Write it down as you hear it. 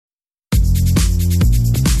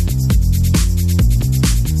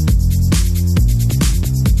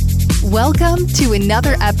Welcome to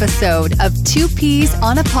another episode of Two Peas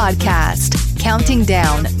on a Podcast, counting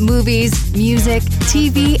down movies, music,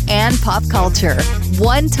 TV, and pop culture,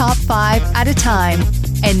 one top 5 at a time.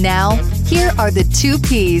 And now, here are the Two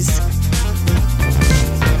Peas.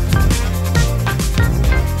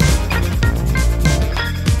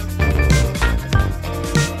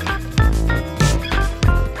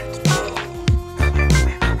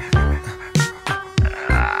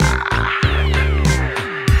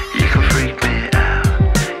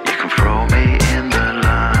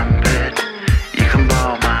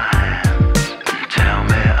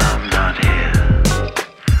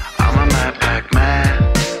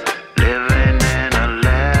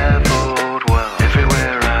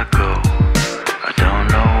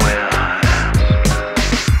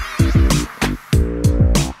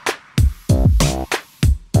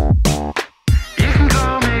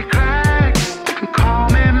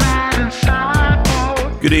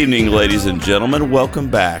 Good evening, ladies and gentlemen. Welcome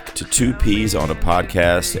back to Two Peas on a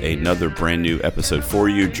Podcast, another brand new episode for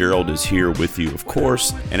you. Gerald is here with you, of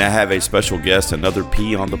course, and I have a special guest, another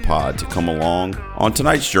Pea on the Pod, to come along on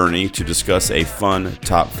tonight's journey to discuss a fun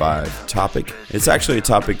top 5 topic. It's actually a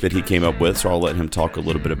topic that he came up with, so I'll let him talk a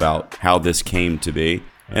little bit about how this came to be.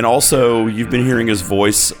 And also, you've been hearing his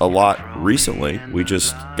voice a lot recently. We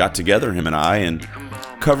just got together, him and I, and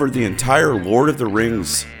covered the entire Lord of the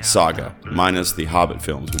Rings saga, minus the Hobbit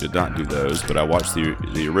films. We did not do those, but I watched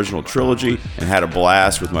the original trilogy and had a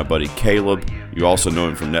blast with my buddy Caleb. You also know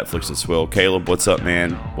him from Netflix as well. Caleb, what's up,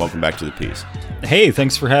 man? Welcome back to the Peas. Hey,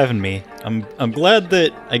 thanks for having me. I'm glad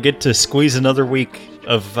that I get to squeeze another week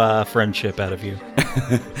of friendship out of you.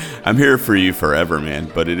 I'm here for you forever,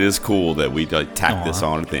 man, but it is cool that we tack this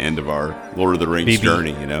on at the end of our Lord of the Rings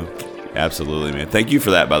journey, you know? Absolutely, man. Thank you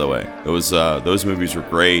for that, by the way. Those movies were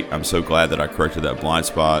great. I'm so glad that I corrected that blind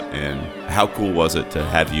spot. And how cool was it to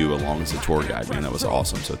have you along as a tour guide, man? That was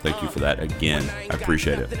awesome. So thank you for that again. I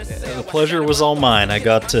appreciate it. The pleasure was all mine. I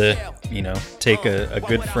got to, take a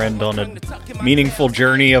good friend on a meaningful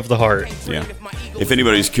journey of the heart. Yeah. If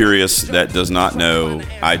anybody's curious that does not know,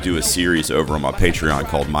 I do a series over on my Patreon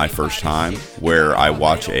called My First Time, where I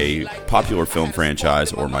watch a popular film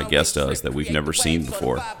franchise, or my guest does, that we've never seen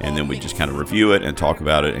before. And then we just kind of review it and talk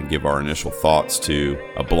about it and give our initial thoughts to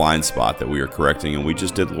a blind spot that we are correcting. And we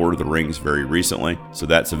just did Lord of the Rings very recently. So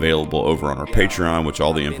that's available over on our Patreon, which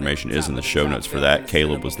all the information is in the show notes for that.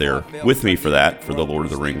 Caleb was there with me for that, for the Lord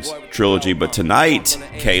of the Rings trilogy. But tonight,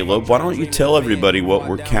 Caleb, why don't you tell everybody what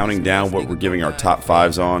we're counting down, what we're giving our top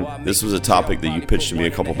 5s on. This was a topic that you pitched to me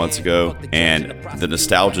a couple months ago, and the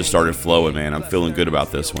nostalgia started flowing, man. I'm feeling good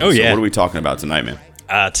about this one. Oh, yeah. So what are we talking about tonight, man?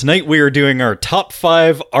 Tonight we are doing our top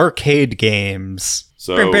 5 arcade games.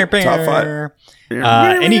 So, top 5.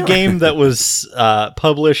 Any game that was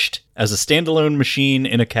published as a standalone machine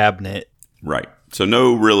in a cabinet. Right. So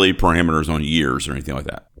no really parameters on years or anything like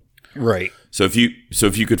that. Right. So if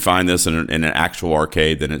you could find this in an actual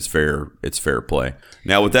arcade, then it's fair play.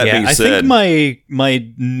 Now, with that being said, I think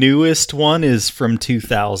my newest one is from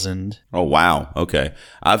 2000. Oh wow, okay.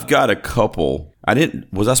 I've got a couple.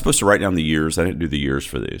 Was I supposed to write down the years? I didn't do the years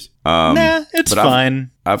for these. Nah, it's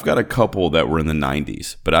fine. I've got a couple that were in the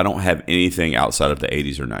 90s, but I don't have anything outside of the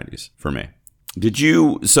 80s or 90s for me. Did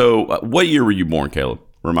you? So, what year were you born, Caleb?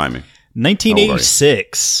 Remind me.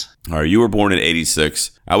 1986. All right, you were born in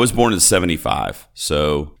 86. I was born in 75.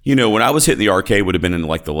 So, when I was hitting the arcade would have been in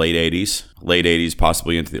like the late 80s,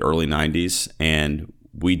 possibly into the early 90s. And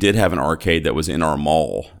we did have an arcade that was in our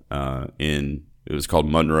mall it was called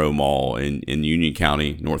Monroe Mall in Union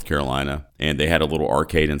County, North Carolina. And they had a little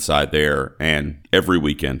arcade inside there. And every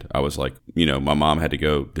weekend I was like, my mom had to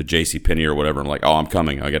go to JCPenney or whatever. I'm like, oh, I'm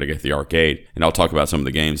coming. I got to get to the arcade. And I'll talk about some of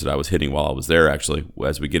the games that I was hitting while I was there, actually,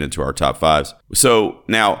 as we get into our top 5s. So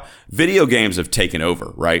now video games have taken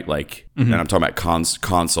over, right? Like, and I'm talking about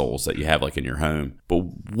consoles that you have like in your home. But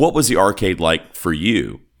what was the arcade like for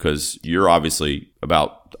you? Because you're obviously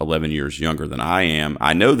about 11 years younger than I am.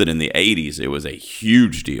 I know that in the 80s, it was a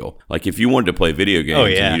huge deal. Like if you wanted to play video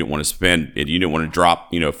games and you didn't want to spend it, you didn't want to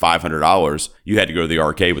drop, $500, you had to go to the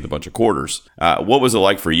arcade with a bunch of quarters. What was it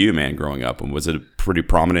like for you, man, growing up? And was it pretty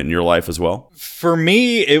prominent in your life as well? For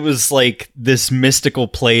me, it was like this mystical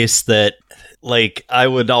place that I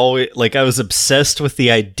was obsessed with the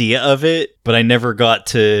idea of it. but I never got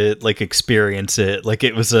to like experience it. Like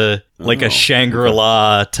it was a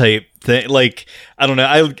Shangri-La type thing. Like, I don't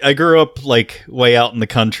know. I grew up like way out in the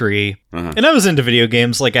country, and I was into video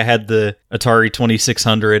games. Like I had the Atari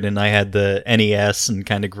 2600 and I had the NES and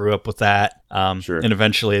kind of grew up with that. Sure. And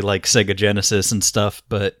eventually like Sega Genesis and stuff.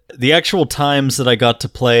 But the actual times that I got to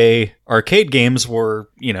play arcade games were,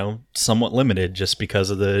 you know, somewhat limited just because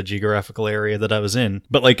of the geographical area that I was in.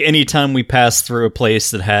 But like anytime we passed through a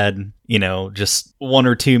place that had, you know, just one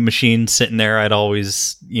or two machines sitting there, I'd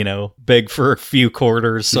always, you know, beg for a few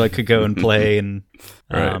quarters so I could go and play. And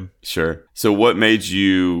right. Sure. So what made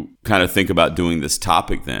you kind of think about doing this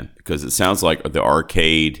topic then? Because it sounds like the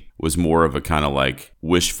arcade was more of a kind of like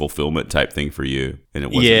wish fulfillment type thing for you, and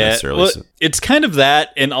it wasn't necessarily. Well, it's kind of that,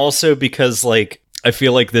 and also because like I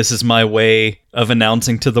feel like this is my way of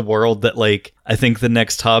announcing to the world that like I think the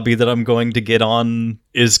next hobby that I'm going to get on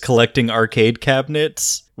is collecting arcade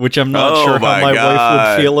cabinets, which I'm not sure how my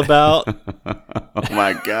wife would feel about. Oh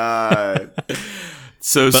my God.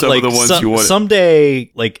 So but some like, of the ones you want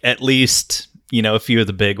someday, like at least, you know, a few of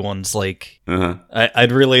the big ones, like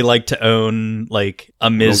I'd really like to own like a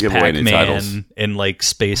Ms. Pac-Man and like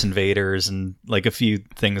Space Invaders and like a few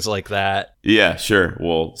things like that. Yeah, sure.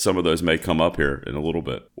 Well, some of those may come up here in a little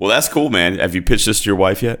bit. Well, that's cool, man. Have you pitched this to your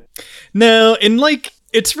wife yet? No, and like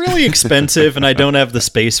it's really expensive and I don't have the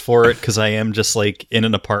space for it because I am just like in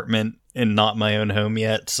an apartment and not my own home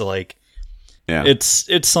yet. So like, yeah,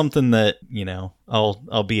 it's something that, you know,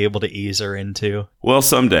 I'll be able to ease her into. Well,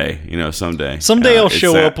 someday, you know, someday I'll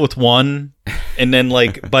show up with one, and then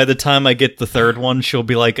like by the time I get the third one, she'll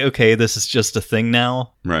be like, okay, this is just a thing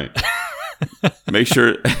now. Right. Make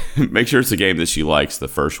sure it's a game that she likes, the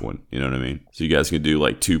first one. You know what I mean? So you guys can do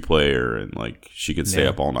like 2-player, and like she can stay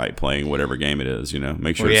up all night playing whatever game it is. You know,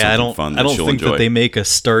 make sure it's something fun that she'll enjoy. I don't think that they make a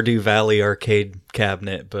Stardew Valley arcade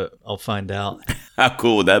cabinet, but I'll find out. How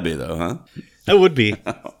cool would that be, though? Huh? That would be.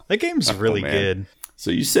 That game's really good.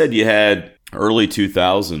 So you said you had early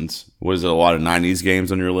 2000s. Was it a lot of 90s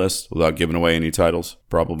games on your list without giving away any titles?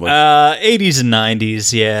 Probably. 80s and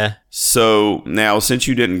 90s, yeah. So now, since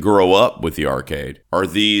you didn't grow up with the arcade, are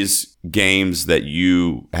these games that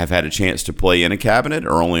you have had a chance to play in a cabinet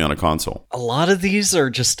or only on a console? A lot of these are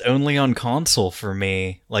just only on console for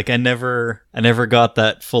me. Like I never got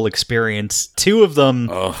that full experience. 2 of them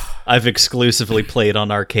I've exclusively played on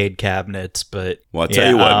arcade cabinets, but well, I'll tell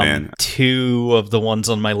you what, man. 2 of the ones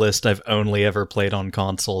on my list I've only ever played on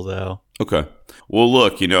console though. Okay. Well,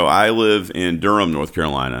 look, you know, I live in Durham, North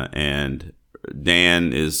Carolina, and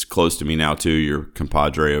Dan is close to me now, too, your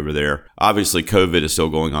compadre over there. Obviously, COVID is still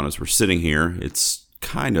going on as we're sitting here. It's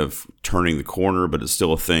kind of turning the corner, but it's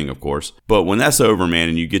still a thing, of course. But when that's over, man,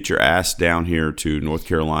 and you get your ass down here to North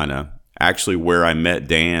Carolina, actually where I met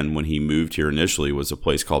Dan when he moved here initially was a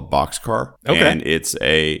place called Boxcar. Okay. And it's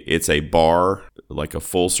a bar, like a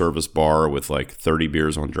full-service bar with like 30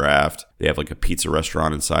 beers on draft. They have like a pizza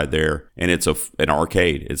restaurant inside there, and it's an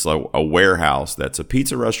arcade. It's like a warehouse that's a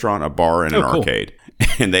pizza restaurant, a bar, and an arcade.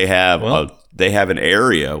 And they have an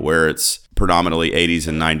area where it's predominantly 80s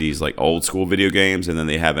and 90s like old school video games, and then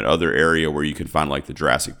they have another area where you can find like the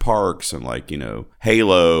Jurassic Parks and like, you know,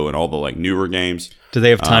 Halo and all the like newer games. Do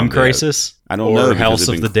they have Time Crisis? I don't know. Or House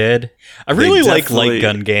of the Dead? I really like light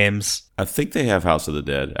gun games. I think they have House of the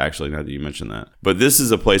Dead, actually, now that you mention that. But this is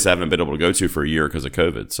a place I haven't been able to go to for a year because of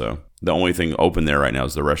COVID. So the only thing open there right now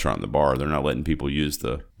is the restaurant and the bar. They're not letting people use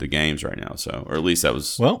the games right now. So, or at least that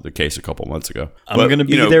was the case a couple months ago. I'm going to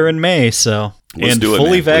be there in May, so. And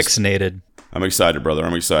fully vaccinated. I'm excited, brother.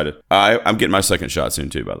 I'm excited. I'm getting my second shot soon,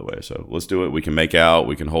 too, by the way. So let's do it. We can make out.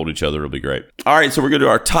 We can hold each other. It'll be great. All right, so we're going to do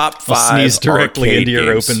our top 5 I'll sneeze directly into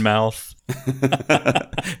your games. open mouth.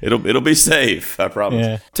 It'll be safe, I promise.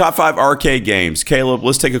 Yeah. Top 5 arcade games. Caleb,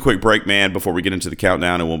 let's take a quick break, man, before we get into the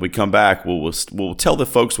countdown. And when we come back, we'll tell the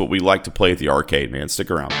folks what we like to play at the arcade, man.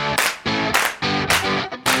 Stick around.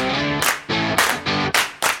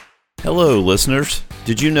 Hello, listeners.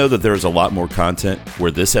 Did you know that there is a lot more content where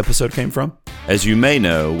this episode came from? As you may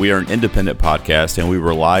know, we are an independent podcast and we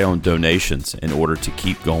rely on donations in order to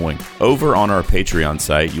keep going. Over on our Patreon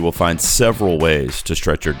site, you will find several ways to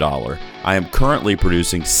stretch your dollar. I am currently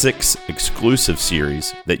producing 6 exclusive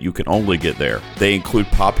series that you can only get there. They include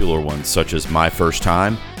popular ones such as My First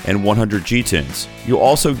Time and 100 G-Tunes. You'll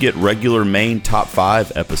also get regular main top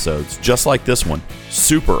 5 episodes just like this one,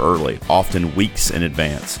 super early, often weeks in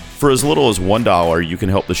advance. For as little as $1, you can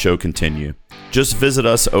help the show continue. Just visit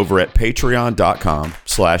us over at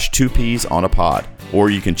patreon.com/2peasonapod, or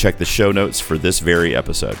you can check the show notes for this very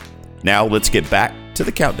episode. Now let's get back to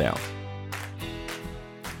the countdown.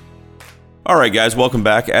 All right, guys, welcome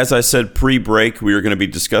back. As I said pre-break, we are going to be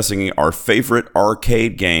discussing our favorite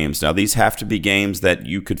arcade games. Now, these have to be games that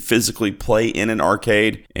you could physically play in an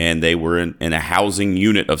arcade, and they were in a housing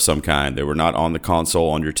unit of some kind. They were not on the console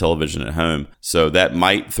on your television at home. So that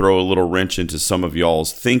might throw a little wrench into some of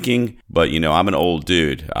y'all's thinking, but, you know, I'm an old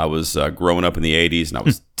dude. I was growing up in the 80s, and I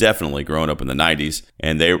was definitely growing up in the 90s,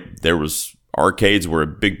 and there was... Arcades were a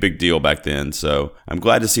big deal back then, so I'm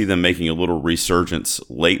glad to see them making a little resurgence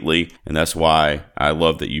lately, and that's why I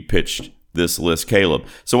love that you pitched this list, Caleb.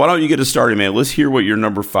 So why don't you get us started, man? Let's hear what your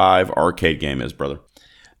number 5 arcade game is, brother.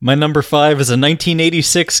 My number 5 is a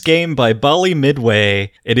 1986 game by Bally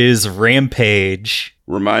Midway. It is Rampage.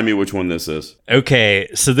 Remind me which one this is. Okay,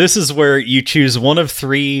 so this is where you choose one of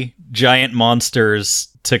 3 giant monsters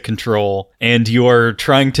to control, and you are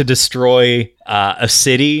trying to destroy a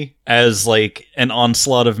city as like an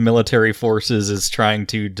onslaught of military forces is trying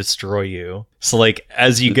to destroy you. So like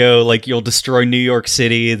as you go, like you'll destroy New York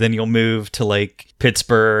City, then you'll move to like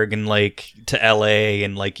Pittsburgh and like to LA,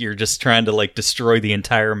 and like you're just trying to like destroy the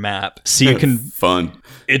entire map. So you can fun.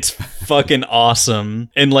 It's fucking awesome.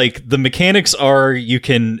 And like the mechanics are you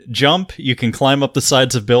can jump, you can climb up the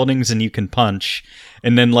sides of buildings, and you can punch.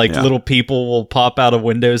 And then like little people will pop out of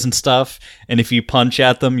windows and stuff. And if you punch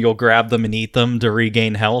at them, you'll grab them and eat them to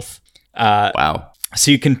regain health. Wow. So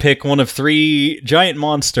you can pick one of 3 giant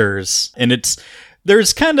monsters. And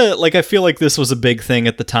there's kind of like, I feel like this was a big thing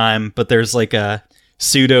at the time, but there's like a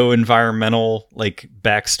pseudo-environmental like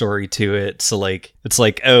backstory to it. So like it's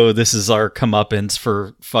like, oh, this is our comeuppance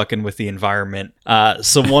for fucking with the environment.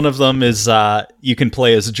 So one of them is you can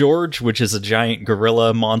play as George, which is a giant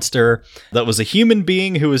gorilla monster that was a human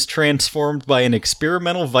being who was transformed by an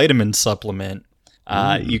experimental vitamin supplement.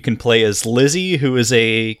 You can play as Lizzie, who is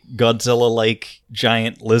a Godzilla-like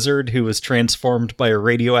giant lizard who was transformed by a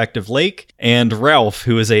radioactive lake, and Ralph,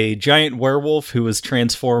 who is a giant werewolf who was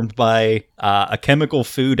transformed by a chemical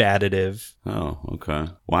food additive. Oh, okay.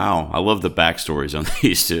 Wow. I love the backstories on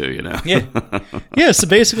these two, you know? Yeah, so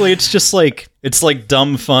basically it's like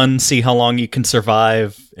dumb fun, see how long you can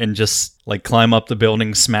survive, and just like climb up the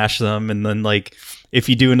building, smash them, and then like if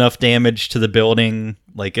you do enough damage to the building,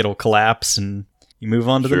 like it'll collapse and you move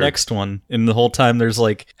on to the next one. And the whole time there's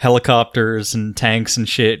like helicopters and tanks and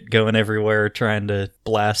shit going everywhere trying to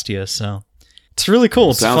blast you. So it's really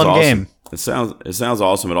cool. It's a fun game. It sounds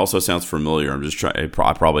awesome. It also sounds familiar. I'm just trying. I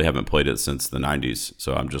probably haven't played it since the 90s,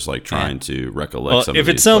 so I'm just like trying to recollect. Some if of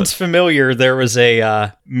it these, sounds familiar, there was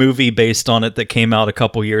a movie based on it that came out a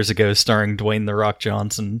couple years ago, starring Dwayne "The Rock"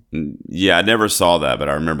 Johnson. Yeah, I never saw that, but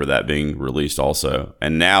I remember that being released also.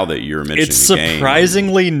 And now that you're mentioning, it's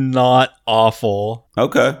surprisingly not awful.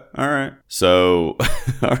 Okay, all right. So,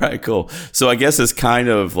 all right, cool. So I guess it's kind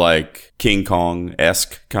of like King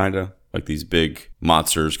Kong-esque, kind of. Like these big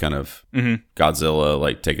monsters, kind of Godzilla,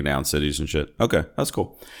 like taking down cities and shit. Okay, that's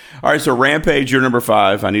cool. All right, so Rampage, you're number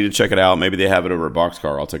 5. I need to check it out. Maybe they have it over at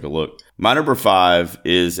Boxcar. I'll take a look. My number 5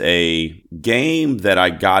 is a game that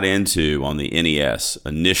I got into on the NES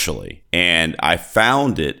initially, and I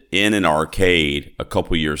found it in an arcade a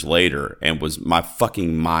couple years later, and my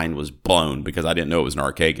fucking mind was blown because I didn't know it was an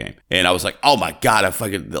arcade game. And I was like, oh my God,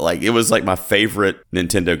 it was like my favorite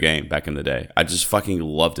Nintendo game back in the day. I just fucking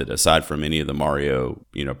loved it, aside from any of the Mario,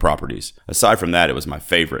 properties. Aside from that, it was my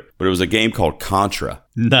favorite. But it was a game called Contra.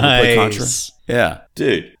 Nice. Contra? Yeah,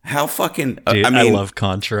 dude. How fucking... Dude, I love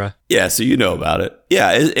Contra. Yeah, so you know about it.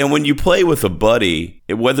 Yeah, and when you play with a buddy,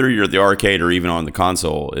 whether you're at the arcade or even on the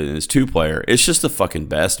console, and it's 2-player, it's just the fucking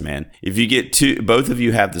best, man. If you get both of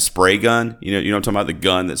you have the spray gun, you know what I'm talking about, the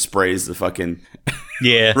gun that sprays the fucking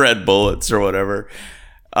red bullets or whatever.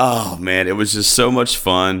 Oh, man, it was just so much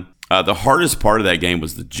fun. The hardest part of that game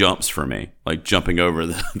was the jumps for me, like jumping over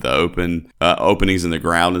the open openings in the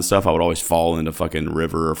ground and stuff. I would always fall into fucking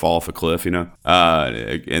river or fall off a cliff, And I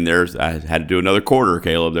had to do another quarter,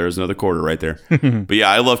 Caleb. There's another quarter right there. But yeah,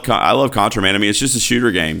 I love Contra, man. I mean, it's just a shooter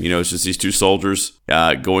game. It's just these 2 soldiers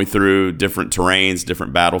going through different terrains,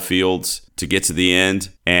 different battlefields to get to the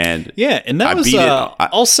end. And and that was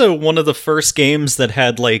also one of the first games that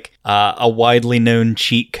had like a widely known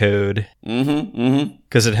cheat code.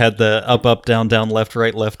 Because it had the up, down, left,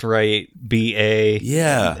 right, BA.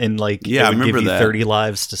 Yeah. And like, I would remember give you that. 30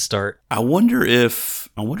 lives to start. I wonder if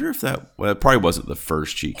that, well, it probably wasn't the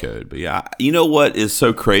first cheat code, but yeah. You know what is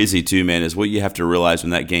so crazy too, man, is what you have to realize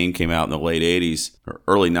when that game came out in the late 80s or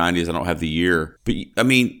early 90s. I don't have the year, but I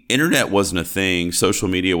mean, internet wasn't a thing. Social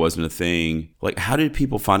media wasn't a thing. Like, how did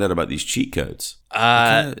people find out about these cheat codes?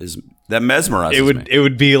 That mesmerizes me. It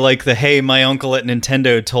would be like the, hey, my uncle at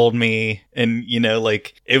Nintendo told me, and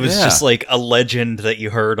like it was just like a legend that you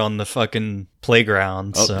heard on the fucking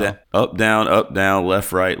playground. Up, down,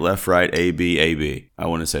 left, right, A, B, A, B. I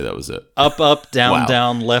want to say that was it. Up, down,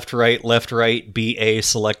 down, left, right, B, A,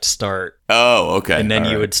 select, start. Oh, okay. And then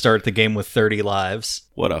you would start the game with 30 lives.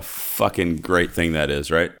 What a fucking great thing that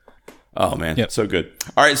is, right? Oh, man. So good.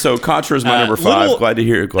 All right, so Contra is my number 5. Glad to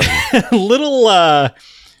hear it. Little,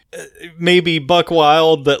 maybe Buck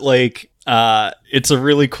Wild that, like, it's a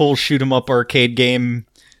really cool shoot-'em-up arcade game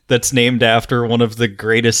that's named after one of the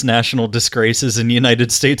greatest national disgraces in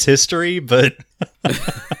United States history, but...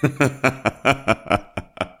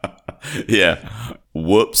 Yeah.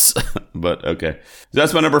 Whoops. But, okay. So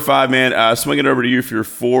that's my number 5, man. Swing it over to you for your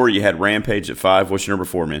 4. You had Rampage at 5. What's your number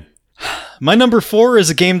 4, man? My number 4 is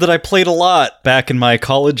a game that I played a lot back in my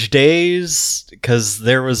college days, because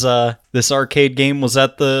there was this arcade game was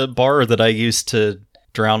at the bar that I used to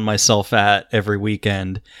drown myself at every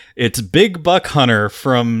weekend. It's Big Buck Hunter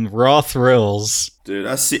from Raw Thrills. Dude,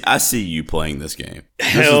 I see you playing this game.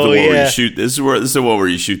 Hell this is the one yeah. where you shoot. This is the one where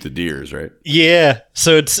you shoot the deers, right? Yeah.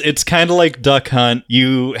 So it's kind of like Duck Hunt.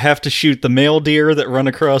 You have to shoot the male deer that run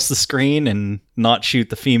across the screen and not shoot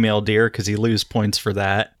the female deer because you lose points for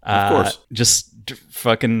that. Of course. Just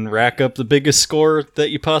fucking rack up the biggest score that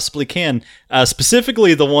you possibly can.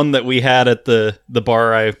 Specifically, the one that we had at the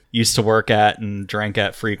bar I used to work at and drank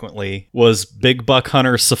at frequently was Big Buck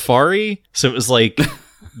Hunter Safari. So it was like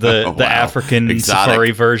the African exotic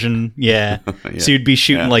safari version. Yeah. So you'd be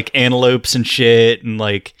shooting like antelopes and shit, and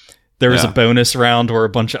like there was a bonus round where a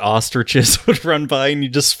bunch of ostriches would run by and you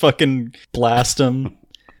just fucking blast them.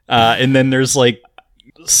 And then there's like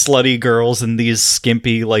slutty girls in these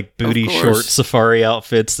skimpy like booty short safari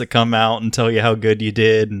outfits that come out and tell you how good you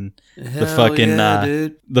did, and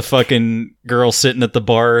the fucking girl sitting at the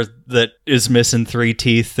bar that is missing 3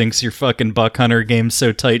 teeth thinks your fucking Buck Hunter game's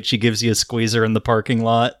so tight she gives you a squeezer in the parking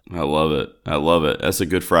lot. I love it. That's a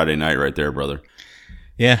good Friday night right there, brother.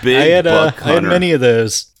 Yeah, I had many of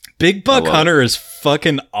those. Big Buck Hunter is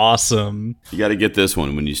fucking awesome. You got to get this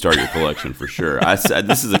one when you start your collection for sure.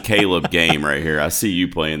 This is a Caleb game right here. I see you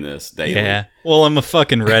playing this daily. Yeah. Well, I'm a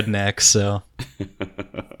fucking redneck, so.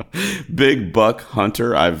 Big Buck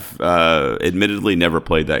Hunter. I've admittedly never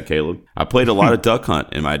played that, Caleb. I played a lot of Duck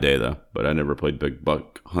Hunt in my day, though, but I never played Big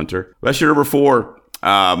Buck Hunter. That's your number 4.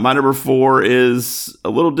 My number 4 is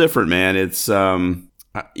a little different, man. It's...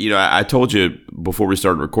 I told you before we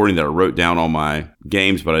started recording that I wrote down all my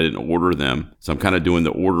games, but I didn't order them. So I'm kind of doing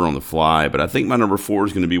the order on the fly. But I think my number 4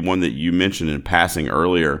 is going to be one that you mentioned in passing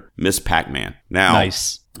earlier, Miss Pac-Man. Now,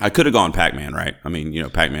 nice. I could have gone Pac-Man, right? I mean,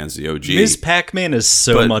 Pac-Man's the OG. Miss Pac-Man is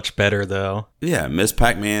so much better, though. Yeah, Miss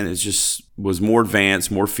Pac-Man was more advanced,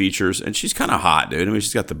 more features, and she's kind of hot, dude. I mean,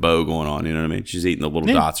 she's got the bow going on, you know what I mean? She's eating the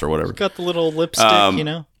little dots or whatever. She's got the little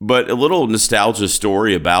lipstick, But a little nostalgia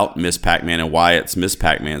story about Miss Pac-Man and why it's Miss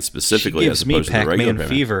Pac-Man specifically as opposed to the regular Pac-Man.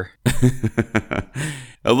 Fever.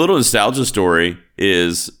 A little nostalgia story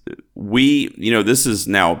is this is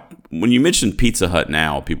now, when you mention Pizza Hut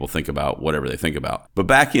now, people think about whatever they think about. But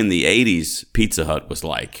back in the 80s, Pizza Hut was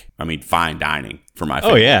fine dining for my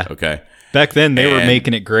family. Oh, yeah. Okay. Back then, they were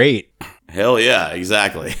making it great. Hell yeah,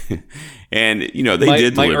 exactly. And, they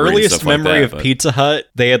did my earliest memory of Pizza Hut,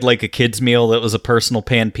 they had like a kid's meal that was a personal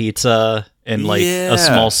pan pizza and like a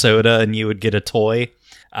small soda, and you would get a toy.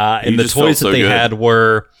 And the toys that they had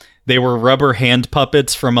were rubber hand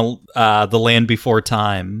puppets from The Land Before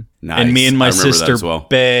Time. Nice. And me and my sister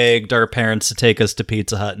begged our parents to take us to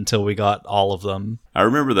Pizza Hut until we got all of them. I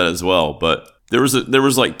remember that as well. But there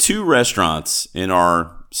was like 2 restaurants in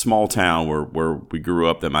our small town where we grew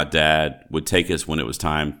up that my dad would take us when it was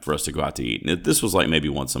time for us to go out to eat. And this was like maybe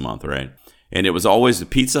once a month, right? And it was always the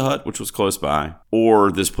Pizza Hut, which was close by, or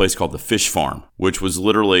this place called the Fish Farm, which was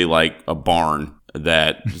literally like a barn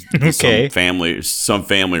that some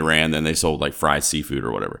family ran, then they sold like fried seafood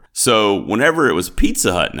or whatever. So whenever it was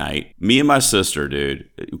Pizza Hut night, me and my sister, dude,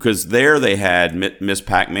 because there they had Miss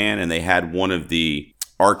Pac-Man, and they had one of the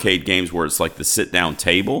arcade games where it's like the sit-down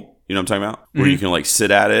table. You know what I'm talking about? Where you can like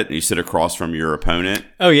sit at it and you sit across from your opponent.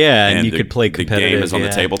 Oh, yeah. And you could play competitive. The game is on the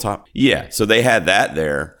tabletop. Yeah. So they had that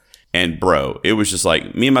there. And bro, it was just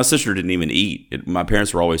like, me and my sister didn't even eat. My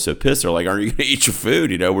parents were always so pissed. They're like, aren't you going to eat your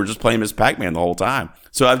food? We're just playing Miss Pac-Man the whole time.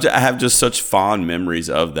 So I have just such fond memories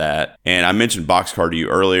of that. And I mentioned Boxcar to you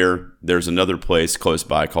earlier. there's another place close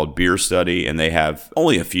by called Beer Study, and they have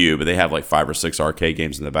only a few, but they have like 5 or 6 arcade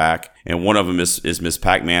games in the back. And one of them is Miss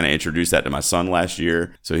Pac-Man. I introduced that to my son last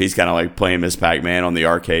year. So he's kind of like playing Miss Pac-Man on the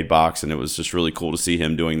arcade box, and it was just really cool to see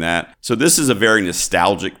him doing that. So this is a very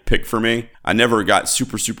nostalgic pick for me. I never got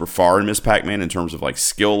super, super far in Miss Pac-Man in terms of like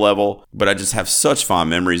skill level, but I just have such fond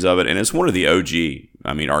memories of it. And it's one of the OG,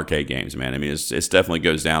 arcade games, man. It's definitely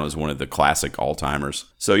goes down as one of the classic all-timers.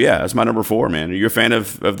 So yeah, that's my number 4, man. Are you a fan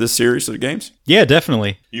of this series of games? Yeah,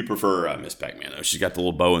 definitely. You prefer Miss Pac-Man, though. She's got the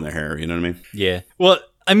little bow in the hair, you know what I mean? Yeah. Well,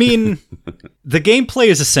 the gameplay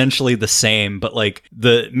is essentially the same, but like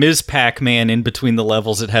the Ms. Pac-Man in between the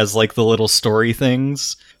levels, it has like the little story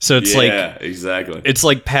things. So it's exactly. It's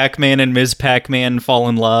like Pac-Man and Ms. Pac-Man fall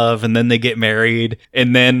in love, and then they get married,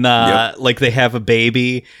 and then like they have a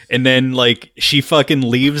baby, and then like she fucking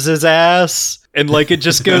leaves his ass, and like it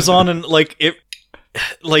just goes on, and like it.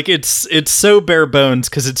 Like it's so bare bones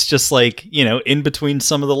because it's just like, in between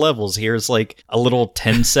some of the levels, here's like a little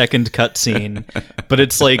 10-second cutscene, but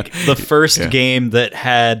it's like the first game that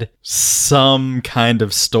had some kind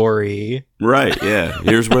of story. Right, yeah.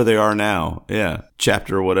 Here's where they are now. Yeah.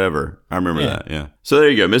 Chapter or whatever. I remember that, yeah. So there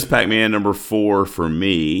you go. Miss Pac-Man, number 4 for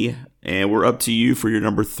me. And we're up to you for your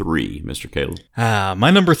number 3, Mr. Caleb. My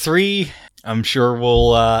number 3... I'm sure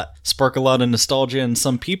will spark a lot of nostalgia in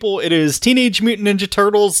some people. It is Teenage Mutant Ninja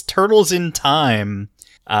Turtles, Turtles in Time,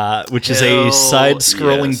 which is a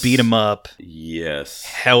side-scrolling beat-em-up. Yes.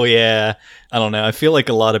 Hell yeah. I don't know. I feel like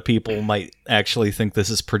a lot of people might actually think this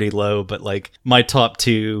is pretty low, but like my top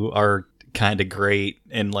 2 are kind of great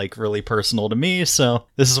and like really personal to me, so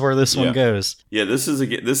this is where this one goes. Yeah, this is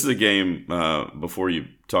a game, before you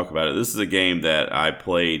talk about it, this is a game that I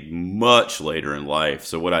played much later in life.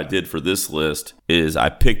 So what I did for this list is I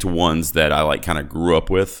picked ones that I like kind of grew up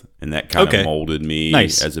with and that kind of molded me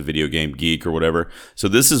as a video game geek or whatever. So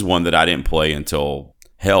this is one that I didn't play until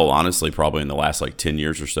honestly, probably in the last like 10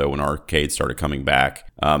 years or so when arcades started coming back.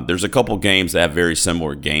 There's a couple games that have very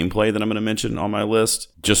similar gameplay that I'm going to mention on my list,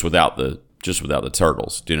 just without the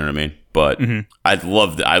turtles. Do you know what I mean? But I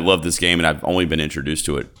love this game, and I've only been introduced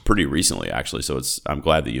to it pretty recently, actually. So I'm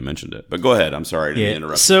glad that you mentioned it. But go ahead. I'm sorry to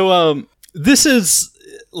interrupt. So this is,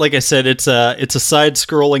 like I said, it's a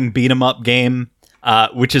side-scrolling beat-em-up game,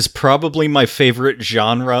 which is probably my favorite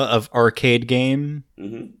genre of arcade game.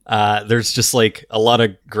 Mm-hmm. There's just like a lot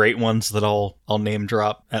of great ones that I'll name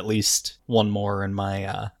drop, at least one more in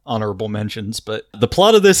my honorable mentions. But the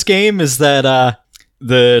plot of this game is that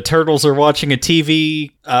the Turtles are watching a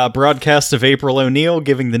TV broadcast of April O'Neil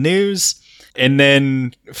giving the news, and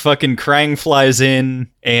then fucking Krang flies in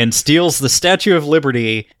and steals the Statue of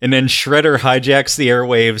Liberty, and then Shredder hijacks the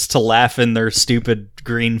airwaves to laugh in their stupid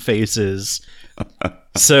green faces.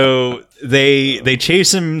 So they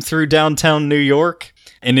chase him through downtown New York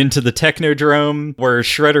and into the Technodrome, where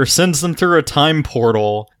Shredder sends them through a time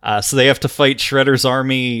portal. So they have to fight Shredder's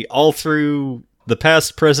army all through the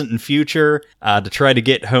past, present, and future to try to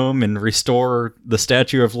get home and restore the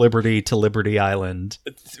Statue of Liberty to Liberty Island.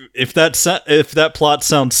 If that plot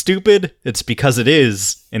sounds stupid, it's because it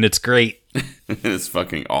is, and it's great. It's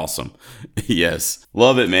fucking awesome. Yes.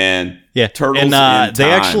 Love it, man. Yeah. Turtles and in Time. They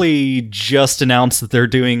actually just announced that they're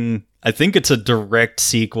doing, I think it's a direct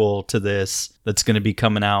sequel to this that's going to be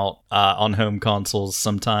coming out on home consoles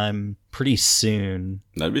sometime pretty soon.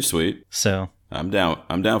 That'd be sweet. So I'm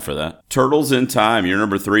down for that. Turtles in Time. You're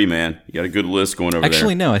number 3, man. You got a good list going over there.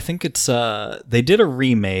 Actually, no. I think it's they did a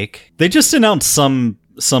remake. They just announced some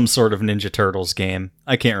sort of Ninja Turtles game.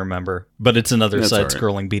 I can't remember, but it's another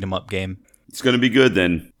side-scrolling beat-em-up game. It's going to be good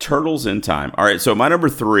then. Turtles in Time. All right, so my number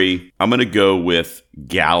 3, I'm going to go with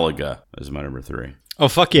Galaga as my number 3. Oh,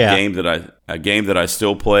 fuck yeah. A game that I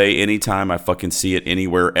still play anytime I fucking see it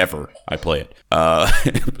anywhere ever. I play it.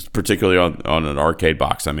 Particularly on an arcade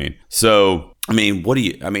box, So,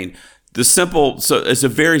 it's a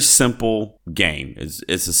very simple game.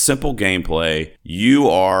 It's a simple gameplay. You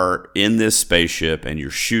are in this spaceship and you're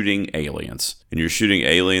shooting aliens. And you're shooting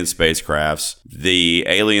alien spacecrafts. The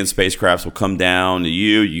alien spacecrafts will come down to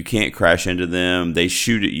you. You can't crash into them. They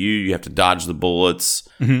shoot at you. You have to dodge the bullets.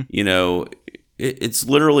 Mm-hmm. You know, it's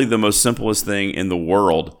literally the most simplest thing in the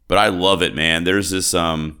world. But I love it, man. There's this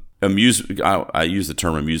amusement. I use the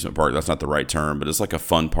term amusement park. That's not the right term, but it's like a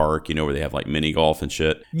fun park, where they have like mini golf and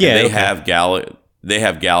shit. Yeah, and they have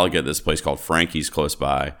Galaga at this place called Frankie's close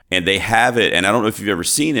by, and they have it. And I don't know if you've ever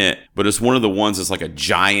seen it, but it's one of the ones that's like a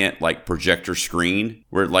giant like projector screen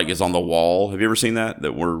where it like is on the wall. Have you ever seen that?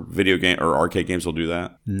 That where video game or arcade games will do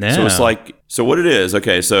that? No. So it's like, so what it is?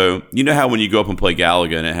 Okay, so you know how when you go up and play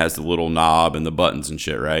Galaga and it has the little knob and the buttons and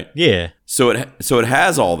shit, right? Yeah. So it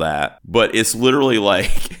has all that, but it's literally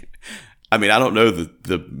like I mean, I don't know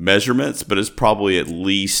the measurements, but it's probably at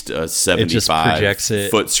least a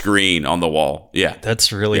 75-foot screen on the wall. Yeah.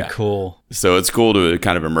 That's really cool. So it's cool to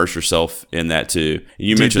kind of immerse yourself in that too.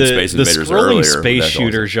 You mentioned Space Invaders earlier. The scrolling space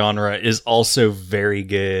shooter genre is also very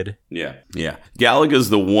good. Yeah. Galaga's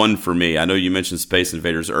the one for me. I know you mentioned Space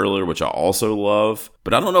Invaders earlier, which I also love,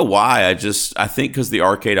 but I don't know why. I think because the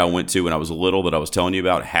arcade I went to when I was little that I was telling you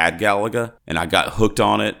about had Galaga, and I got hooked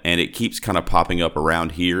on it, and it keeps kind of popping up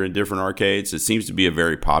around here in different arcades. It seems to be a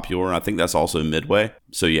very popular, and I think that's also Midway.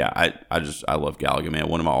 So yeah, I love Galaga, man.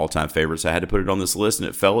 One of my all-time favorites. I had to put it on this list, and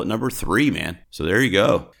it fell at number 3, man. So there you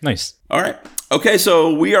go. Nice. All right. Okay,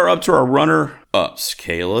 so we are up to our runner-ups.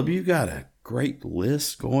 Caleb, you got a great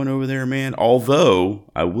list going over there, man.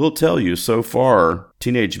 Although, I will tell you, so far,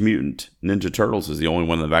 Teenage Mutant Ninja Turtles is the only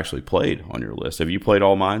one that I've actually played on your list. Have you played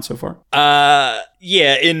all mine so far?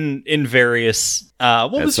 Yeah, in various.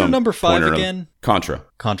 What was your number 5 again? Contra.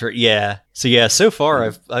 Yeah. So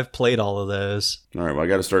far I've played all of those. All right, well I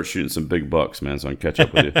got to start shooting some big bucks, man, so I can catch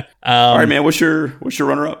up with you. All right, man. What's your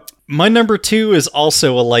runner up? My number 2 is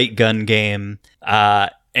also a light gun game.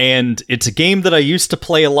 And it's a game that I used to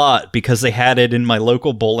play a lot because they had it in my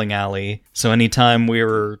local bowling alley. So anytime we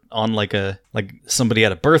were on like somebody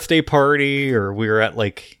had a birthday party, or we were at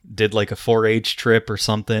did a 4-H trip or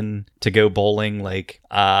something to go bowling,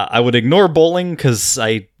 I would ignore bowling because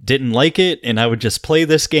I didn't like it, and I would just play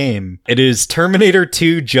this game. It is Terminator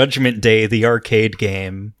 2 Judgment Day, the arcade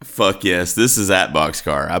game. Fuck yes, this is at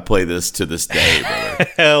Boxcar. I play this to this day,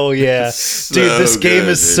 brother. Hell yeah. So dude, this game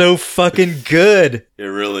is so fucking good. It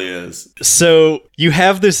really is. So you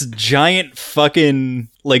have this giant fucking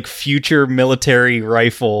future military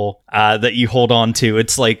rifle that you hold on to.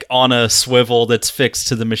 It's on a swivel that's fixed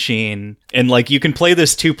to the machine, and you can play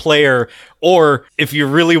this 2-player, or if you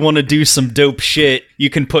really want to do some dope shit, you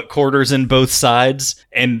can put quarters in both sides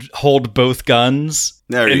and hold both guns.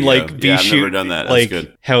 There you go. Yeah, I've never done that. That's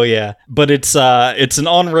good. Hell yeah. But it's an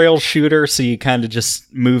on-rail shooter, so you kind of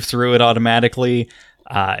just move through it automatically.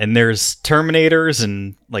 And there's Terminators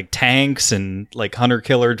and tanks and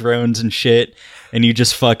hunter-killer drones and shit, and you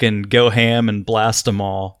just fucking go ham and blast them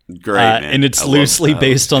all. Great, man. And it's loosely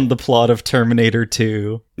based on the plot of Terminator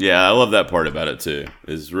 2. Yeah, I love that part about it too,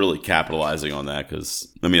 is really capitalizing on that,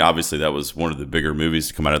 because, I mean, obviously that was one of the bigger movies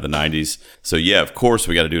to come out of the 90s. So yeah, of course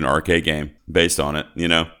we got to do an arcade game based on it,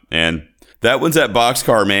 and that one's at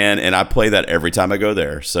Boxcar, man, and I play that every time I go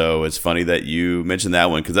there. So it's funny that you mentioned that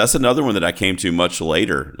one, because that's another one that I came to much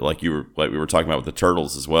later. We were talking about with the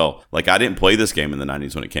Turtles as well. I didn't play this game in the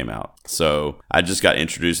 90s when it came out. So I just got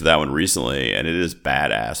introduced to that one recently, and it is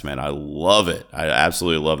badass, man. I love it. I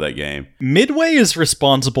absolutely love that game. Midway is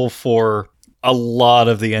responsible for a lot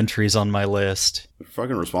of the entries on my list. They're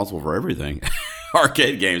fucking responsible for everything.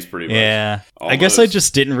 Arcade games, pretty much. Yeah. Almost. I guess I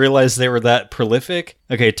just didn't realize they were that prolific.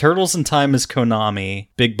 Okay, Turtles in Time is Konami.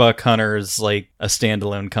 Big Buck Hunter is a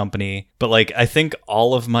standalone company. But I think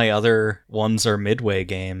all of my other ones are Midway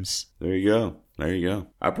games. There you go.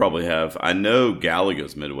 I know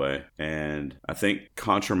Galaga's Midway, and I think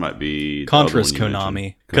Contra might be... Contra's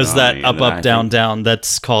Konami. Because that up, down, down,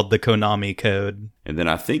 that's called the Konami code. And then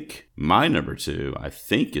I think my number 2,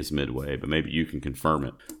 is Midway, but maybe you can confirm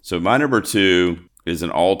it. So my number 2 is an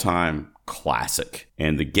all-time classic.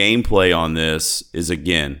 And the gameplay on this is,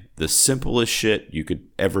 again, the simplest shit you could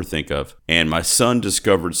ever think of. And my son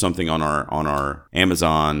discovered something on our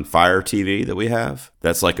Amazon Fire TV that we have.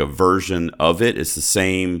 That's a version of it. It's the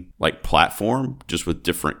same platform, just with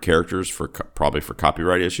different characters probably for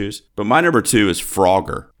copyright issues. But my number 2 is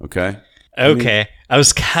Frogger. Okay. I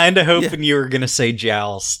was kind of hoping you were going to say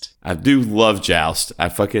Joust. I do love Joust. I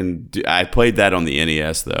played that on the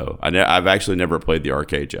NES, though. I've actually never played the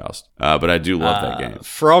arcade Joust, but I do love that game.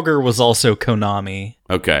 Frogger was also Konami.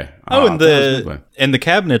 Okay. And the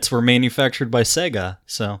cabinets were manufactured by Sega,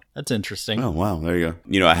 so that's interesting. Oh, wow. There you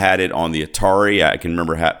go. I had it on the Atari. I can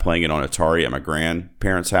remember playing it on Atari at my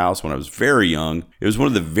grandparents' house when I was very young. It was one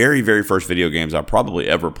of the very, very first video games I probably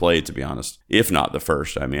ever played, to be honest, if not the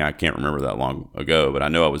first. I mean, I can't remember that long ago, but I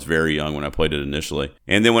know I was very young when I played it initially.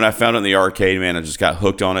 And then when I found it in the arcade, man, I just got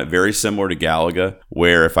hooked on it. Very similar to Galaga,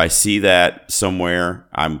 where if I see that somewhere,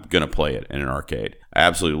 I'm going to play it in an arcade. I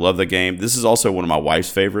absolutely love the game. This is also one of my wife's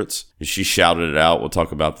favorites. She shouted it out. We'll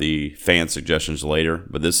talk about the fan suggestions later.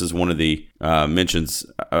 But this is one of the mentions.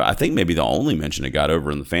 I think maybe the only mention it got over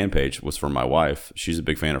in the fan page was from my wife. She's a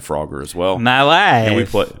big fan of Frogger as well. My wife.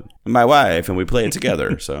 And we play it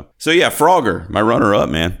together. So yeah, Frogger, my runner-up,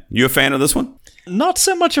 man. You a fan of this one? Not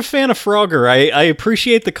so much a fan of Frogger. I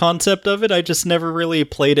appreciate the concept of it. I just never really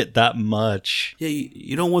played it that much. Yeah,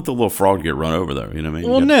 you don't want the little frog to get run over, though. You know what I mean?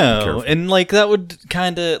 Well, no. And, like, that would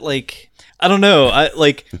kind of, like... I don't know.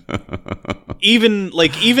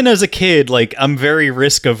 Even as a kid, like, I'm very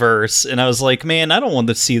risk averse, and I was like, man, I don't want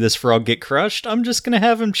to see this frog get crushed. I'm just gonna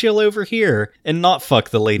have him chill over here and not fuck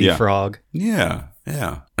the lady frog. Yeah.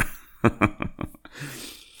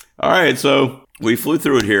 All right, so we flew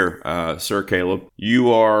through it here, Sir Caleb.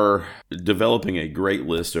 You are developing a great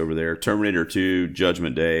list over there. Terminator 2,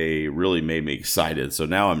 Judgment Day really made me excited. So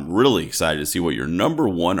now I'm really excited to see what your number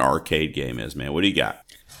one arcade game is, man. What do you got?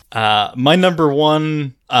 My number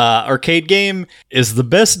one arcade game is the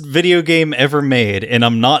best video game ever made, and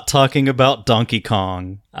I'm not talking about Donkey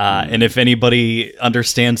Kong. And if anybody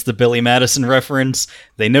understands the Billy Madison reference,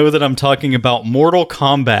 they know that I'm talking about Mortal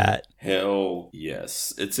Kombat. Hell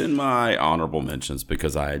yes. It's in my honorable mentions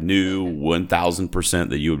because I knew 1,000%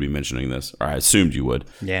 that you would be mentioning this, or I assumed you would.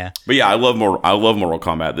 Yeah. But yeah, I love Mortal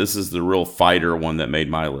Kombat. This is the real fighter one that made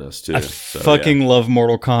my list too. I fucking love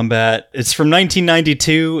Mortal Kombat. It's from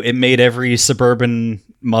 1992. It made every suburban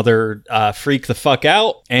mother freak the fuck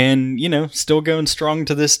out, and still going strong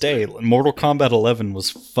to this day. Mortal Kombat 11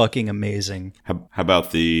 was fucking amazing. How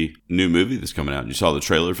about the new movie that's coming out? You saw the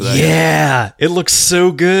trailer for that? Yeah, it looks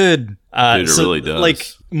so good. Dude, it really does.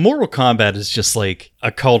 Like, Mortal Kombat is just like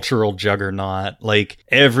a cultural juggernaut. Like,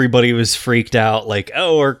 everybody was freaked out. Like,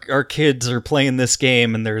 oh, our kids are playing this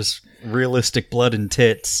game, and there's realistic blood and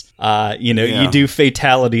tits. You do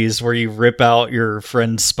fatalities where you rip out your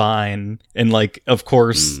friend's spine, and like, of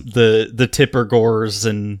course, the Tipper Gores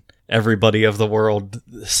and everybody of the world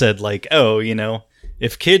said like, oh,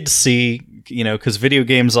 if kids see, because video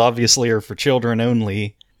games obviously are for children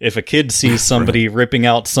only. If a kid sees somebody ripping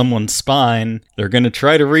out someone's spine, they're going to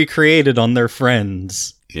try to recreate it on their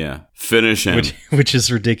friends. Yeah. Finish him. Which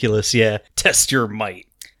is ridiculous. Yeah. Test your might.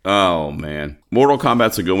 Oh, man. Mortal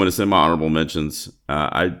Kombat's a good one. It's in my honorable mentions.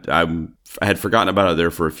 I had forgotten about it there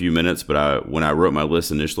for a few minutes, but when I wrote my list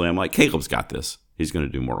initially, I'm like, Caleb's got this. He's going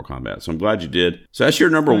to do Mortal Kombat. So I'm glad you did. So that's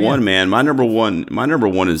your number one, man. My number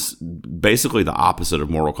one is basically the opposite of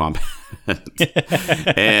Mortal Kombat.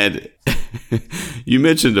 And you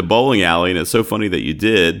mentioned a bowling alley, and it's so funny that you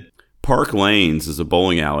did. Park Lanes is a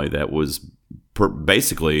bowling alley that was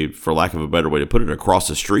basically, for lack of a better way to put it, across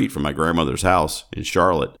the street from my grandmother's house in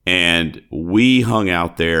Charlotte. And we hung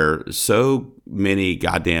out there so many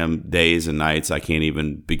goddamn days and nights, I can't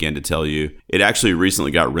even begin to tell you. It actually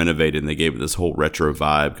recently got renovated, and they gave it this whole retro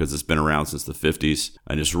vibe because it's been around since the 50s.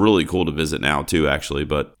 And it's really cool to visit now too, actually.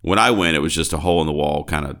 But when I went, it was just a hole in the wall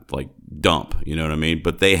kind of like dump, you know what I mean?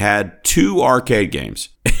 But they had 2 arcade games.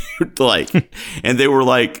 And they were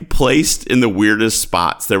like placed in the weirdest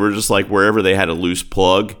spots. They were just like wherever they had a loose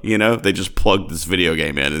plug, they just plugged this video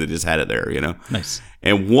game in and they just had it there, Nice.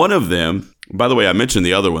 And one of them, by the way, I mentioned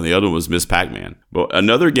the other one. The other one was Miss Pac-Man. But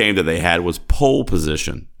another game that they had was Pole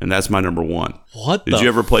Position, and that's my number one. Did you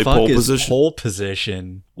ever play Pole Position? Pole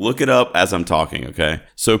Position. Look it up as I'm talking, okay?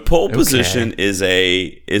 So Pole Position is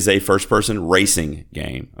a first-person racing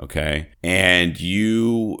game, okay? And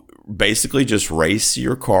you basically just race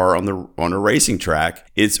your car on a racing track.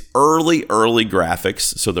 It's early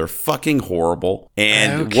graphics, so they're fucking horrible.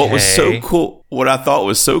 And what was so cool, what I thought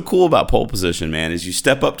was so cool about Pole Position, man, is you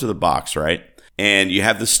step up to the box, right? And you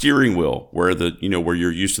have the steering wheel where where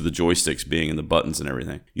you're used to the joysticks being and the buttons and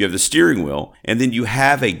everything. You have the steering wheel, and then you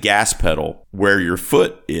have a gas pedal where your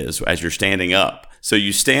foot is as you're standing up. So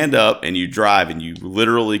you stand up and you drive, and you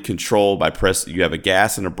literally control by pressing. You have a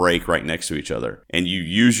gas and a brake right next to each other, and you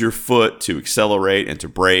use your foot to accelerate and to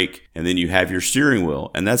brake, and then you have your steering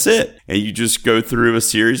wheel, and that's it. And you just go through a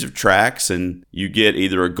series of tracks, and you get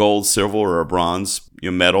either a gold, silver, or a bronze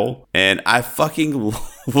medal. And I fucking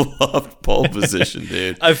loved Pole Position,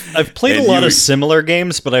 dude. I've played a lot of similar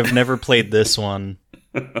games, but I've never played this one.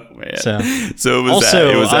 Oh, man. So it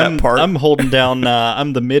was that part. I'm holding down.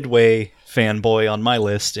 I'm the Midway fanboy on my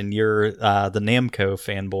list, and you're the Namco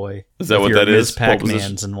fanboy. Is that what that is?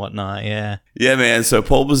 Pac-Mans and whatnot, yeah. Yeah, man. So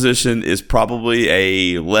Pole Position is probably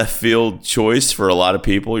a left field choice for a lot of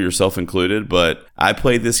people, yourself included. But I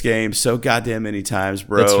played this game so goddamn many times,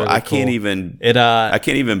 bro. That's really I cool.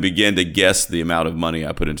 can't even begin to guess the amount of money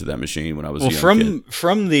I put into that machine when I was a young kid.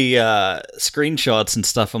 From the screenshots and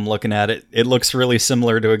stuff I'm looking at, it looks really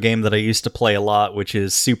similar to a game that I used to play a lot, which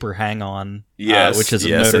is Super Hang-On. Yes, which is a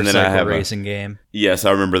motorcycle racing game. Yes,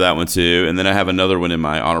 I remember that one too. And then I have another one in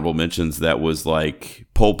my honorable mentions that was like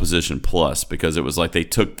Pole Position Plus, because it was like they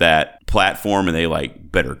took that platform and they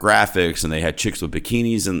like better graphics, and they had chicks with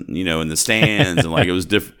bikinis and in the stands and like it was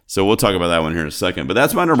different. So we'll talk about that one here in a second. But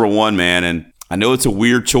that's my number one, man. And I know it's a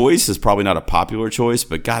weird choice. It's probably not a popular choice,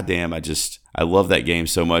 but goddamn, I love that game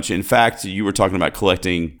so much. In fact, you were talking about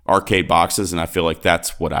collecting arcade boxes, and I feel like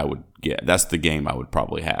that's what I would get. That's the game I would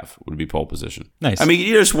probably have, would be Pole Position. Nice. I mean,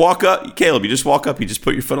 you just walk up, Caleb, you just walk up, you just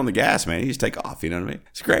put your foot on the gas, man. You just take off, you know what I mean?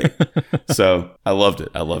 It's great. So I loved it.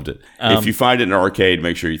 If you find it in an arcade,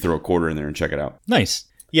 make sure you throw a quarter in there and check it out. Nice.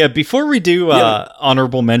 Yeah, before we do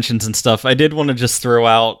honorable mentions and stuff, I did want to just throw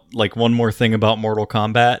out like one more thing about Mortal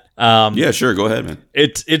Kombat. Yeah, sure. Go ahead, man.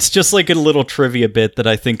 It's just like a little trivia bit that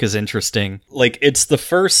I think is interesting. Like it's the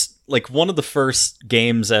first, like one of the first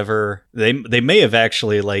games ever. They may have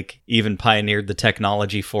actually like even pioneered the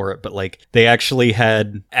technology for it, but like they actually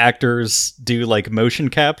had actors do like motion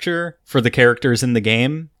capture for the characters in the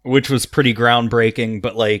game, which was pretty groundbreaking.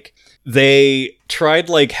 But like they tried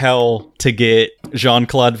like hell to get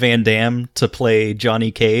Jean-Claude Van Damme to play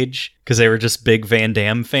Johnny Cage because they were just big Van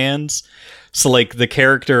Damme fans. So like the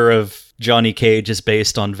character of Johnny Cage is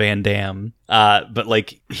based on Van Damme, but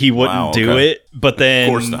like he wouldn't do it. But then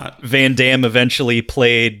of course not. Van Damme eventually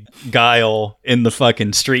played Guile in the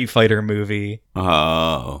fucking Street Fighter movie.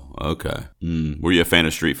 Oh, okay. Were you a fan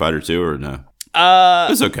of Street Fighter 2 or no? It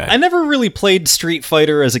was okay. I never really played Street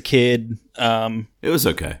Fighter as a kid. It was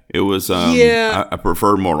okay. It was, I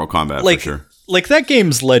preferred Mortal Kombat for sure. Like that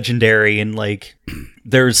game's legendary, and like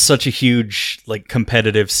there's such a huge like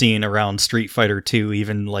competitive scene around Street Fighter 2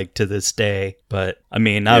 even like to this day. But I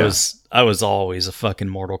mean, I was always a fucking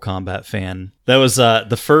Mortal Kombat fan. That was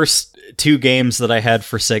the first two games that I had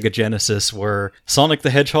for Sega Genesis were Sonic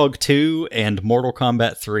the Hedgehog 2 and Mortal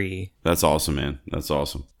Kombat 3. That's awesome, man. That's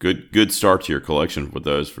awesome. Good start to your collection with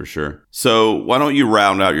those for sure. So why don't you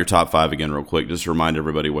round out your top 5 again real quick? Just remind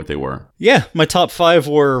everybody what they were. Yeah, my top 5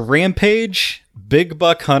 were Rampage, Big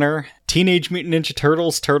Buck Hunter, Teenage Mutant Ninja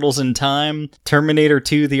Turtles, Turtles in Time, Terminator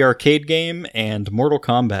 2, the arcade game, and Mortal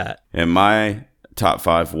Kombat. And my top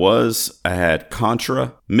 5 was, I had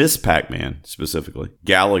Contra, Miss Pac-Man specifically,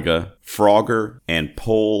 Galaga, Frogger, and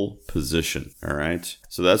Pole Position. All right.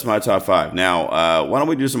 So that's my top 5. Now, why don't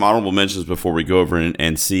we do some honorable mentions before we go over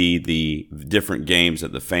and see the different games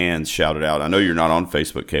that the fans shouted out. I know you're not on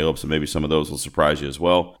Facebook, Caleb, so maybe some of those will surprise you as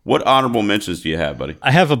well. What honorable mentions do you have, buddy?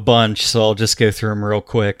 I have a bunch, so I'll just go through them real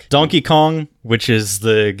quick. Donkey Kong, which is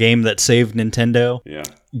the game that saved Nintendo. Yeah.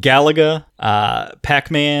 Galaga,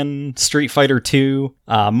 Pac-Man, Street Fighter 2,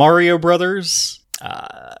 Mario Brothers,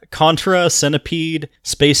 Contra, Centipede,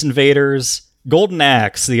 Space Invaders, Golden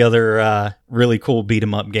Axe, the other really cool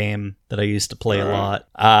beat-em-up game that I used to play a lot.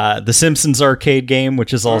 The Simpsons arcade game,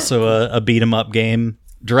 which is also a beat-em-up game.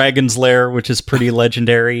 Dragon's Lair, which is pretty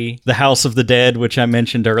legendary. The House of the Dead, which I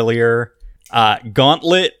mentioned earlier.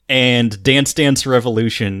 Gauntlet and Dance Dance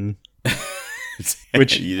Revolution.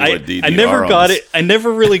 Which I never got it. I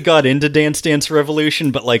never really got into Dance Dance Revolution,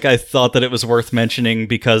 but like I thought that it was worth mentioning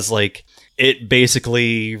because like it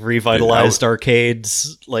basically revitalized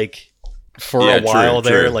arcades like for a while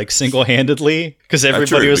there, like single-handedly, because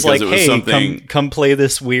everybody was like, "Hey, come play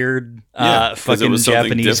this weird fucking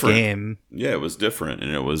Japanese game." Yeah, it was different,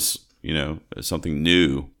 and it was, you know, something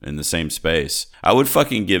new in the same space. I would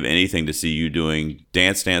fucking give anything to see you doing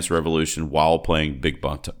Dance Dance Revolution while playing Big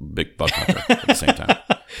Buck Hunter at the same time.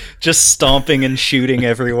 Just stomping and shooting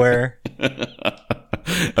everywhere.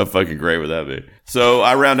 How fucking great would that be? So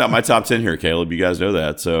I round out my top 10 here, Caleb. You guys know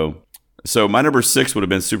that. So my number 6 would have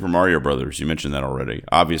been Super Mario Brothers. You mentioned that already.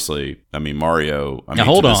 Obviously, I mean, Mario. Now,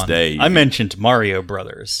 hold on. I mentioned Mario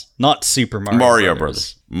Brothers, not Super Mario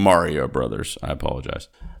Brothers. Mario Brothers. I apologize.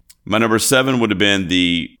 My number 7 would have been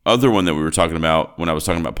the other one that we were talking about when I was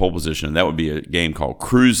talking about Pole Position, and that would be a game called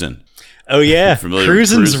Cruisin'. Oh, yeah.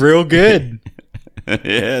 Cruisin's real good.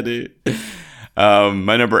 Yeah, dude.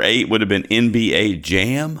 My number 8 would have been NBA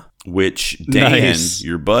Jam, which Dan,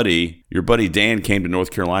 your buddy Dan, came to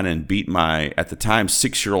North Carolina and beat my, at the time,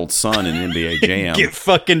 6-year-old son in NBA Jam. Get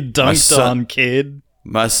fucking dunked on, kid.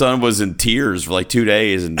 My son was in tears for like 2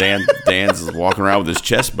 days, and Dan's walking around with his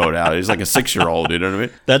chest bowed out. He's like a 6-year-old, you know what I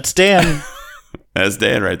mean? That's Dan. That's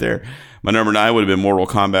Dan right there. My number 9 would have been Mortal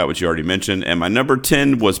Kombat, which you already mentioned. And my number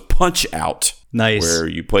 10 was Punch-Out! Nice. Where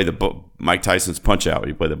you play Mike Tyson's Punch-Out!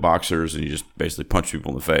 You play the boxers, and you just basically punch people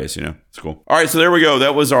in the face, you know? It's cool. All right, so there we go.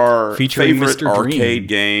 That was our favorite arcade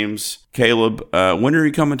games. Caleb, when are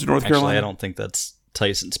you coming to North Carolina? Actually, I don't think that's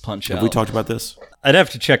Tyson's Punch-Out! Have we talked about this? I'd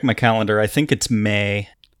have to check my calendar. I think it's May.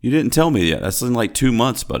 You didn't tell me yet. That's in like 2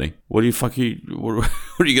 months, buddy. What are you fucking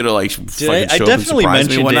gonna like? I definitely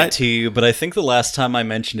mentioned it to you, but I think the last time I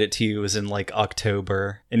mentioned it to you was in like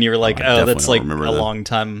October, and you were like, "Oh, that's like a long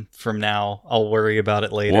time from now. I'll worry about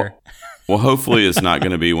it later." Well, hopefully it's not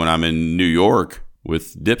going to be when I'm in New York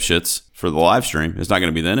with Dipshits for the live stream. It's not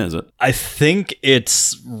going to be then, is it? I think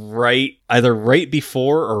it's either right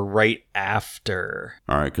before or right after.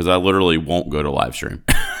 All right, because I literally won't go to live stream.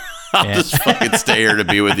 I'll just fucking stay here to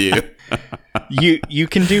be with you. You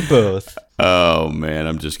can do both. Oh, man,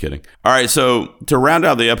 I'm just kidding. All right, so to round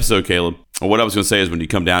out the episode, Caleb, what I was going to say is when you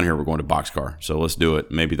come down here, we're going to Boxcar. So let's do it.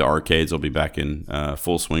 Maybe the arcades will be back in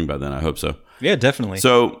full swing by then. I hope so. Yeah, definitely.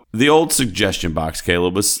 So the old suggestion box,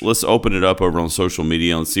 Caleb, let's open it up over on social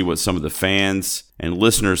media and see what some of the fans and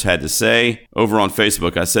listeners had to say. Over on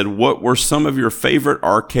Facebook, I said, what were some of your favorite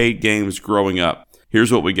arcade games growing up?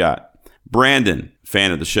 Here's what we got. Brandon,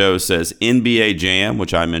 fan of the show, says NBA Jam,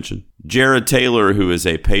 which I mentioned. Jared Taylor, who is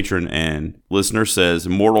a patron and listener, says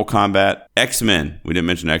Mortal Kombat, X-Men. We didn't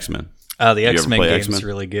mention X-Men. The X-Men game is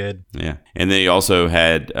really good. Yeah. And then he also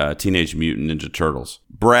had Teenage Mutant Ninja Turtles.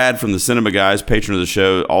 Brad from the Cinema Guys, patron of the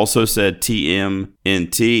show, also said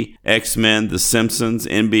TMNT, X-Men, The Simpsons,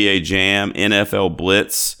 NBA Jam, NFL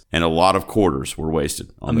Blitz, and a lot of quarters were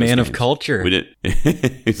wasted on those man games. of culture. We didn't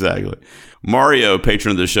exactly. Mario,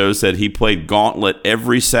 patron of the show, said he played Gauntlet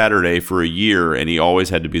every Saturday for a year, and he always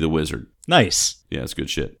had to be the wizard. Nice. Yeah, it's good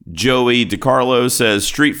shit. Joey DiCarlo says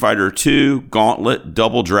Street Fighter 2, Gauntlet,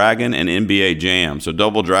 Double Dragon, and NBA Jam. So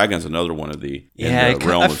Double Dragon's another one of the realm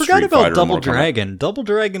I of forgot Street about Fighter Double Dragon. Double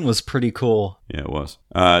Dragon was pretty cool. Yeah, it was.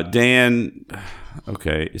 Dan,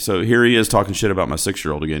 okay, so here he is talking shit about my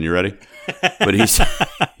 6-year-old again. You ready? But he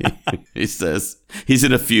says he's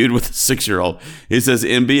in a feud with a 6-year-old. He says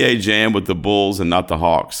NBA Jam with the Bulls and not the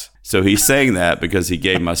Hawks. So he's saying that because he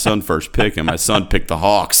gave my son first pick and my son picked the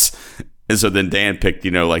Hawks. And so then Dan picked,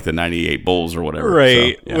 like the 98 Bulls or whatever.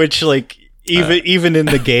 Right. So, yeah. Which, even in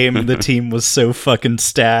the game, the team was so fucking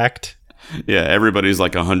stacked. Yeah, everybody's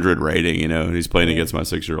like 100 rating, and he's playing against my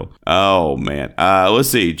 6-year-old. Oh, man. Let's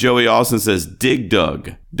see. Joey Austin says Dig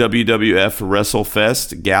Dug, WWF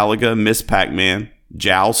WrestleFest, Galaga, Miss Pac-Man,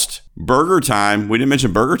 Joust, Burger Time. We didn't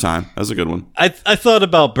mention Burger Time. That's a good one. I thought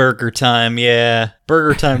about Burger Time, yeah.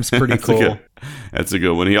 Burger Time's pretty cool. That's a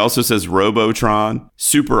good one. He also says Robotron,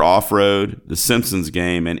 Super Off-Road, The Simpsons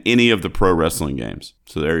game, and any of the pro wrestling games.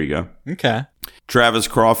 So there you go. Okay. Travis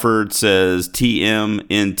Crawford says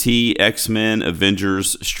TMNT, X-Men,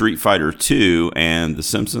 Avengers, Street Fighter 2, and The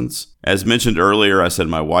Simpsons. As mentioned earlier, I said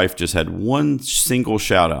my wife just had one single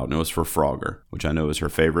shout-out, and it was for Frogger, which I know is her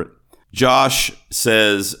favorite. Josh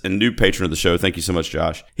says, a new patron of the show, thank you so much,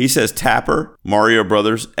 Josh. He says Tapper, Mario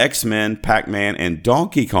Brothers, X-Men, Pac-Man, and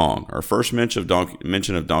Donkey Kong. Our first mention of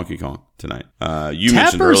Donkey Kong tonight. You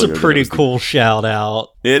mentioned earlier. Tapper's a pretty cool shout out.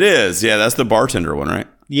 It is. Yeah, that's the bartender one, right?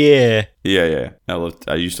 Yeah. Yeah.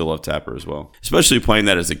 I used to love Tapper as well, especially playing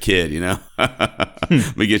that as a kid.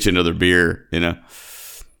 Let me get you another beer.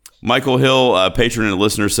 Michael Hill, patron and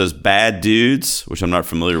listener, says Bad Dudes, which I'm not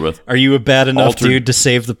familiar with. Are you a bad enough dude to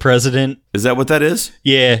save the president? Is that what that is?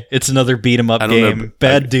 Yeah, it's another beat 'em up game.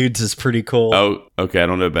 Bad Dudes is pretty cool. Oh, okay. I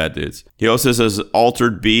don't know Bad Dudes. He also says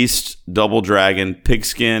Altered Beast, Double Dragon,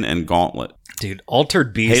 Pigskin, and Gauntlet. Dude,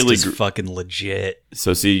 Altered Beast is fucking legit.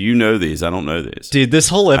 So, see, you know these. I don't know these. Dude, this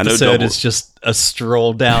whole episode is just a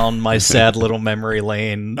stroll down my sad little memory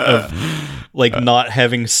lane of, not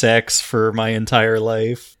having sex for my entire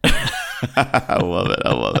life. I love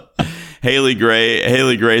it. Haley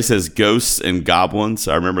Gray says Ghosts and Goblins.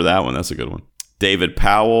 I remember that one. That's a good one. David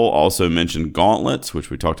Powell also mentioned Gauntlets, which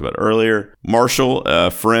we talked about earlier. Marshall, a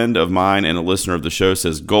friend of mine and a listener of the show,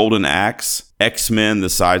 says Golden Axe, X-Men, the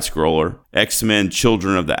side-scroller, X-Men,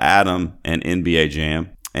 Children of the Atom, and NBA Jam.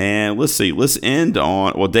 And let's see. Let's end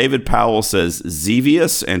on, David Powell says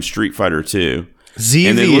Xevious and Street Fighter 2. Xevious.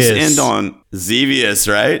 And then let's end on Xevious,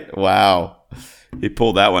 right? Wow. He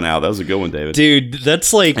pulled that one out. That was a good one, David. Dude,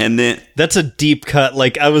 that's that's a deep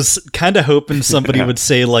cut. I was kind of hoping somebody would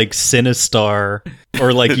say Sinistar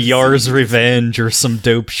or Yar's Revenge or some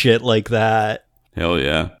dope shit like that. Hell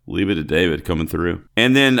yeah. Leave it to David coming through.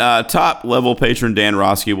 And then top level patron Dan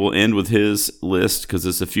Roski will end with his list because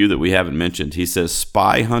it's a few that we haven't mentioned. He says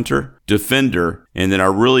Spy Hunter, Defender, and then I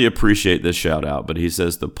really appreciate this shout out, but he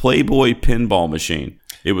says the Playboy Pinball Machine.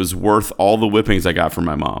 It was worth all the whippings I got from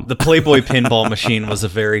my mom. The Playboy Pinball Machine was a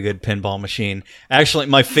very good pinball machine. Actually,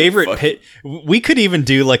 my favorite we could even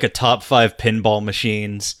do a top 5 pinball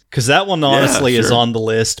machines because that one honestly is on the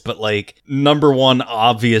list. But number one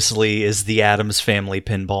obviously is the Addams Family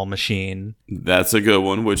Pinball Machine. That's a good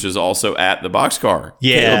one, which is also at the Boxcar.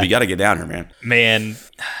 Yeah, Caleb, you got to get down here, man. Man.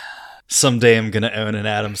 Someday I'm going to own an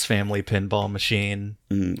Addams Family pinball machine.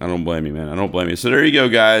 I don't blame you, man. I don't blame you. So there you go,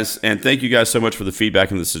 guys. And thank you guys so much for the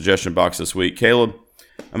feedback in the suggestion box this week. Caleb,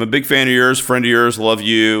 I'm a big fan of yours, friend of yours, love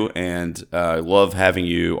you, and love having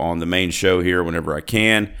you on the main show here whenever I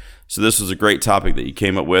can. So this was a great topic that you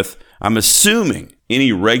came up with. I'm assuming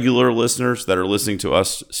any regular listeners that are listening to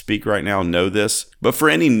us speak right now know this. But for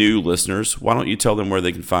any new listeners, why don't you tell them where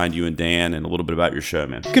they can find you and Dan and a little bit about your show,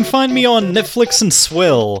 man? You can find me on Netflix and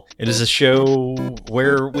Swill. It is a show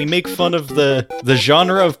where we make fun of the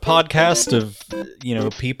genre of podcast of,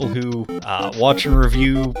 people who watch and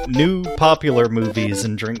review new popular movies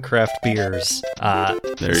and drink craft beers. There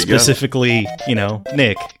you specifically,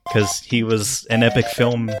 Nick, because he was an epic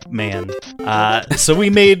film man. So we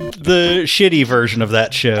made the shitty version of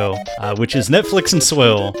that show, which is Netflix and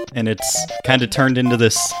Swill, and it's kind of turned into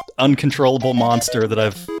this uncontrollable monster that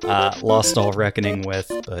I've lost all reckoning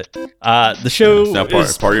with. But the show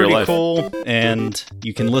is pretty cool, and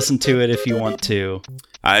you can listen to it if you want to.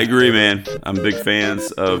 I agree, man. I'm big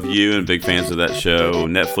fans of you and big fans of that show.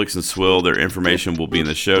 Netflix and Swill, their information will be in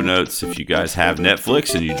the show notes. If you guys have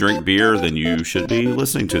Netflix and you drink beer, then you should be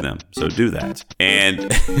listening to them. So do that.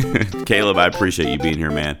 And Caleb, I appreciate you being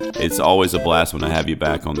here, man. It's always a blast when I have you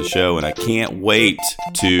back on the show, and I can't wait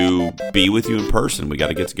to be with you in person. We got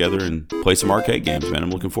to get together and play some arcade games, man.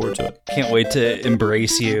 I'm looking forward to it. Can't wait to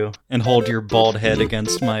embrace you and hold your bald head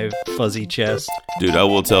against my fuzzy chest. Dude, I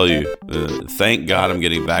will tell you, thank God I'm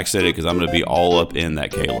getting vaccinated because I'm going to be all up in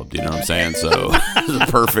that Caleb. Do you know what I'm saying? So it's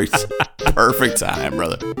a perfect time,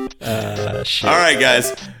 brother. Shit. All right,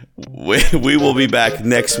 guys. We will be back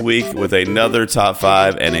next week with another top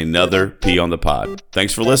 5 and another P on the pod.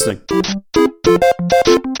 Thanks for listening.